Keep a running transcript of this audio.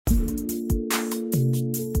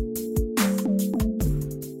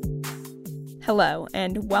Hello,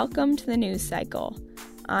 and welcome to the news cycle.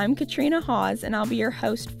 I'm Katrina Haws, and I'll be your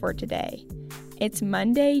host for today. It's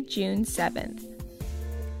Monday, June 7th.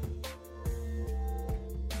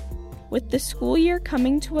 With the school year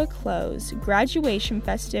coming to a close, graduation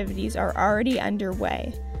festivities are already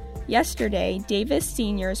underway. Yesterday, Davis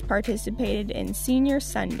seniors participated in Senior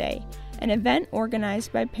Sunday, an event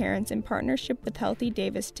organized by parents in partnership with Healthy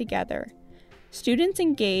Davis Together. Students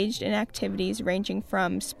engaged in activities ranging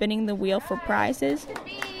from spinning the wheel for prizes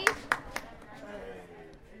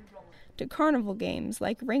to carnival games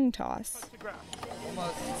like ring toss.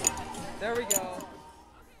 There we go.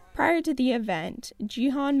 Prior to the event,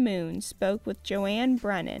 Jihan Moon spoke with Joanne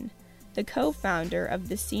Brennan, the co-founder of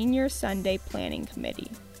the Senior Sunday Planning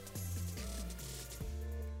Committee.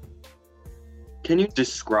 Can you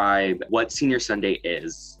describe what Senior Sunday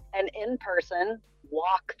is? An in-person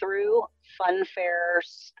walk-through fun fair,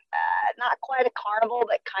 not quite a carnival,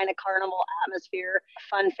 but kind of carnival atmosphere,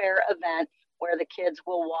 fun fair event where the kids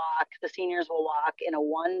will walk, the seniors will walk in a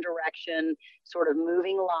one direction sort of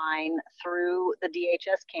moving line through the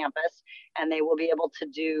DHS campus, and they will be able to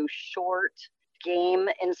do short game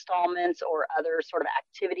installments or other sort of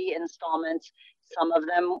activity installments. Some of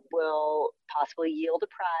them will possibly yield a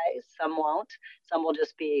prize, some won't. Some will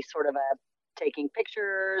just be sort of a taking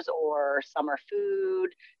pictures, or some are food,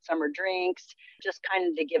 some are drinks, just kind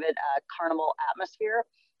of to give it a carnival atmosphere.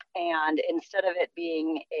 And instead of it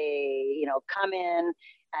being a, come in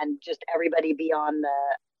and just everybody be on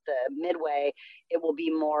the midway, it will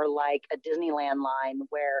be more like a Disneyland line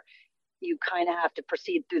where you kind of have to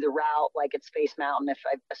proceed through the route like it's Space Mountain, if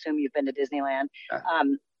I assume you've been to Disneyland.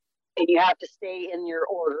 And you have to stay in your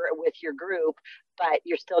order with your group, but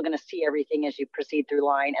you're still going to see everything as you proceed through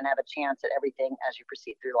line and have a chance at everything as you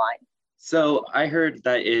proceed through line. So I heard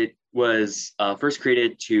that it was first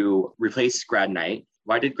created to replace Grad Night.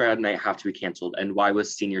 Why did Grad Night have to be canceled, and why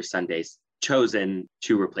was Senior Sundays chosen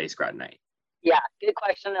to replace Grad Night? Yeah, good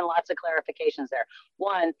question, and lots of clarifications there.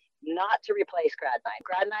 One, not to replace Grad Night.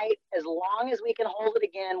 Grad Night, as long as we can hold it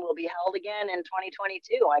again, will be held again in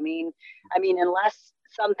 2022. I mean, unless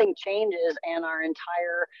something changes and our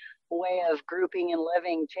entire way of grouping and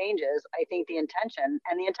living changes, I think the intention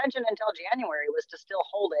until January was to still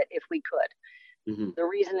hold it if we could. Mm-hmm. The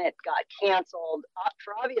reason it got canceled,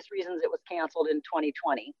 for obvious reasons, it was canceled in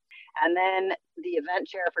 2020. And then the event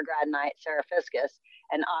chair for Grad Night, Sarah Fiskus,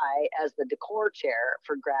 and I, as the decor chair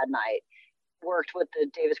for Grad Night, worked with the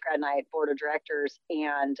Davis Grad Night Board of Directors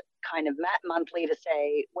and kind of met monthly to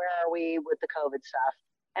say, where are we with the COVID stuff?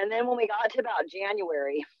 And then when we got to about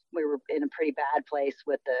January, we were in a pretty bad place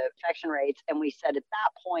with the infection rates. And we said at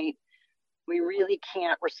that point, we really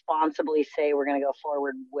can't responsibly say we're going to go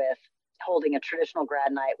forward with holding a traditional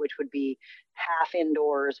Grad Night, which would be half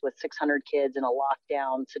indoors with 600 kids in a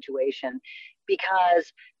lockdown situation,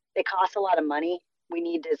 because it costs a lot of money. We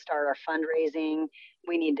need to start our fundraising.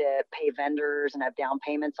 We need to pay vendors and have down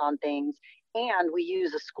payments on things. And we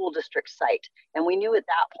use a school district site. And we knew at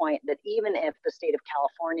that point that even if the state of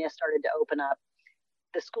California started to open up,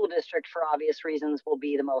 the school district, for obvious reasons, will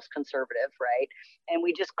be the most conservative, right? And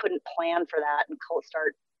we just couldn't plan for that and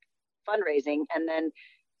start fundraising and then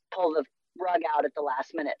pull the rug out at the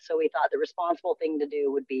last minute. So we thought the responsible thing to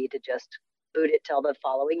do would be to just boot it till the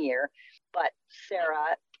following year. But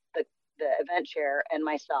Sarah, the event chair, and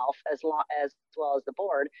myself, as well as the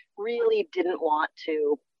board, really didn't want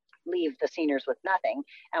to leave the seniors with nothing.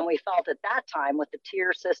 And we felt at that time, with the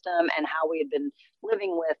tier system and how we had been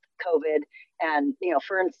living with COVID, and,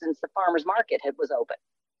 for instance, the farmers market was open.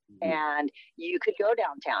 Mm-hmm. And you could go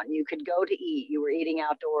downtown, you could go to eat, you were eating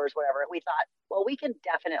outdoors, whatever. We thought, well, we could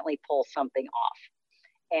definitely pull something off.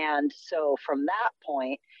 And so from that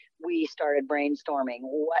point, we started brainstorming,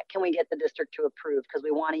 what can we get the district to approve? Because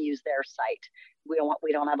we want to use their site. We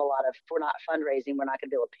don't have if we're not fundraising, we're not going to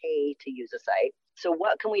be able to pay to use a site. So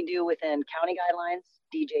what can we do within county guidelines,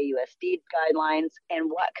 DJUSD guidelines,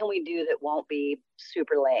 and what can we do that won't be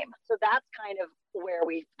super lame? So that's kind of where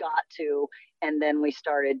we got to. And then we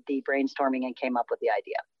started the brainstorming and came up with the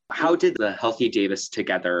idea. How did the Healthy Davis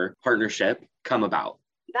Together partnership come about?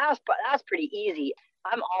 That was pretty easy.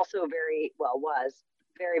 I'm also was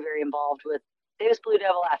very, very involved with Davis Blue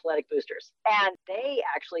Devil Athletic Boosters. And they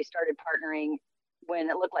actually started partnering when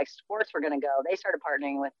it looked like sports were going to go. They started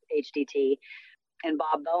partnering with HDT, and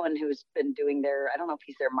Bob Bowen, who's been doing I don't know if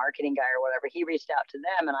he's their marketing guy or whatever, he reached out to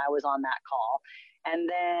them, and I was on that call. And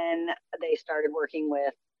then they started working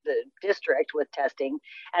with the district with testing.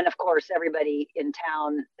 And of course, everybody in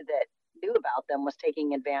town that knew about them was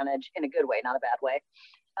taking advantage, in a good way, not a bad way,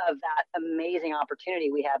 of that amazing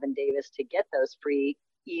opportunity we have in Davis to get those free,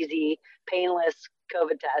 easy, painless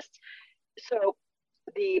COVID tests. So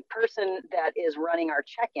the person that is running our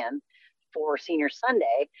check-in for Senior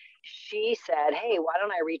Sunday, she said, hey, why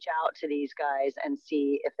don't I reach out to these guys and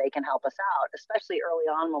see if they can help us out, especially early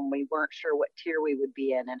on when we weren't sure what tier we would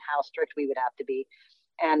be in and how strict we would have to be.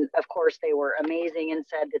 And of course, they were amazing and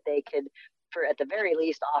said that they could, for at the very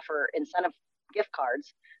least, offer incentive gift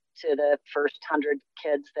cards to the first 100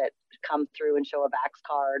 kids that come through and show a vax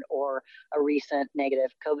card or a recent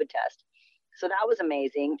negative COVID test. So that was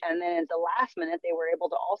amazing. And then at the last minute, they were able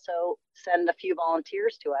to also send a few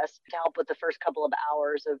volunteers to us to help with the first couple of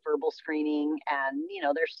hours of verbal screening and,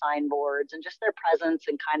 their signboards and just their presence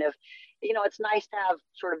and kind of, it's nice to have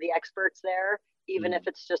sort of the experts there, even if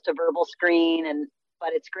it's just a verbal screen. But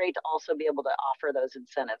it's great to also be able to offer those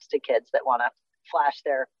incentives to kids that want to flash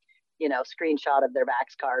their, screenshot of their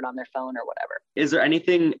vax card on their phone or whatever. Is there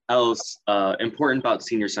anything else important about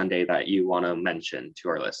Senior Sunday that you want to mention to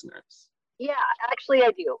our listeners? Yeah, actually I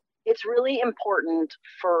do. It's really important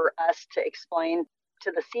for us to explain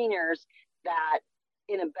to the seniors that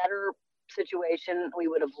in a better situation, we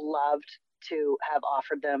would have loved to have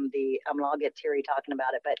offered them I'll get teary talking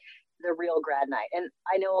about it, but the real Grad Night. And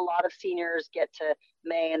I know a lot of seniors get to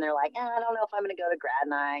May and they're like, I don't know if I'm going to go to Grad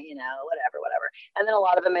Night, whatever. And then a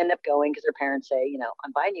lot of them end up going because their parents say,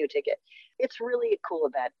 I'm buying you a ticket. It's really a cool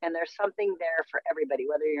event. And there's something there for everybody,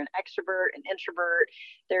 whether you're an extrovert, an introvert,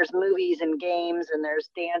 there's movies and games and there's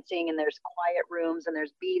dancing and there's quiet rooms and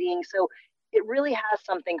there's beading. So it really has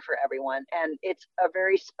something for everyone. And it's a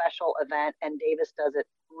very special event and Davis does it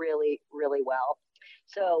really, really well.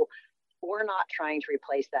 So we're not trying to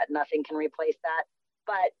replace that. Nothing can replace that.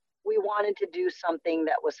 But we wanted to do something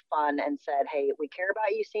that was fun and said, hey, we care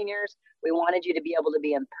about you seniors. We wanted you to be able to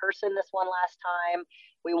be in person this one last time.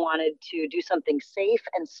 We wanted to do something safe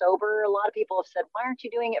and sober. A lot of people have said, why aren't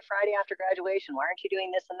you doing it Friday after graduation? Why aren't you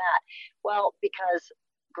doing this and that? Well, because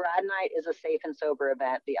Grad Night is a safe and sober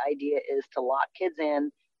event. The idea is to lock kids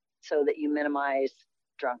in so that you minimize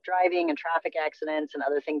drunk driving and traffic accidents and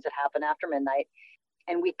other things that happen after midnight.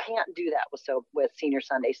 And we can't do that with Senior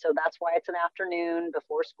Sunday. So that's why it's an afternoon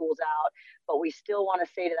before school's out. But we still want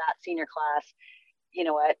to say to that senior class, you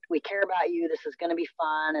know what, we care about you. This is going to be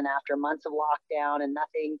fun. And after months of lockdown and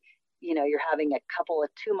nothing, you're having a couple of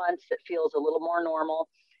 2 months that feels a little more normal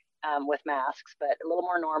with masks, but a little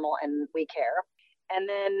more normal. And we care. And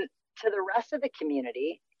then to the rest of the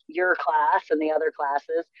community, your class and the other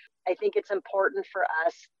classes, I think it's important for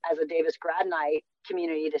us as a Davis Grad Night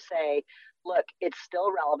community to say, look, it's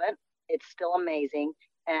still relevant. It's still amazing.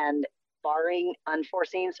 And barring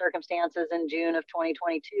unforeseen circumstances in June of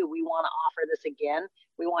 2022, we want to offer this again.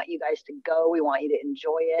 We want you guys to go. We want you to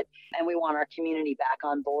enjoy it. And we want our community back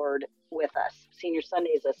on board with us. Senior Sunday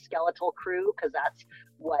is a skeletal crew because that's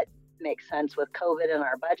what makes sense with COVID and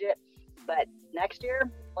our budget. But next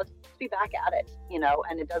year, let's be back at it,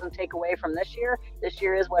 and it doesn't take away from this year. This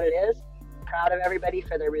year is what it is. Proud of everybody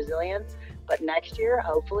for their resilience. But next year,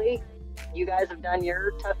 hopefully, you guys have done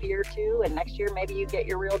your tough year too, and next year maybe you get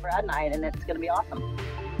your real Grad Night and it's going to be awesome.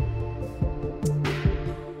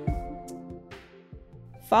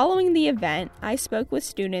 Following the event, I spoke with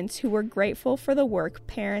students who were grateful for the work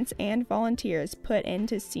parents and volunteers put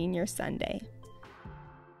into Senior Sunday.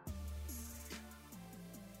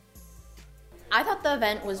 I thought the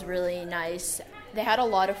event was really nice. They had a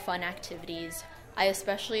lot of fun activities. I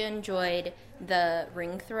especially enjoyed the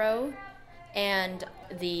ring throw, and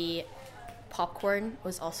the popcorn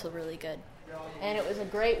was also really good. And it was a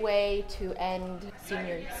great way to end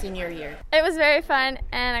senior year. It was very fun,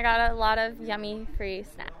 and I got a lot of yummy free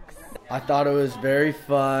snacks. I thought it was very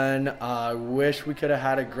fun. I wish we could have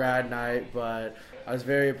had a grad night, but I was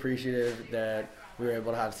very appreciative that we were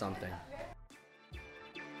able to have something.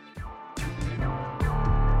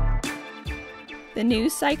 The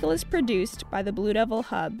news cycle is produced by the Blue Devil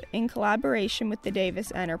Hub in collaboration with the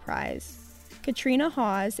Davis Enterprise. Katrina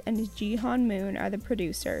Haws and Jihan Moon are the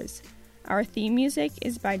producers. Our theme music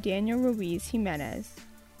is by Daniel Ruiz-Jimenez.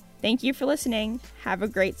 Thank you for listening. Have a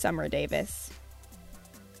great summer, Davis.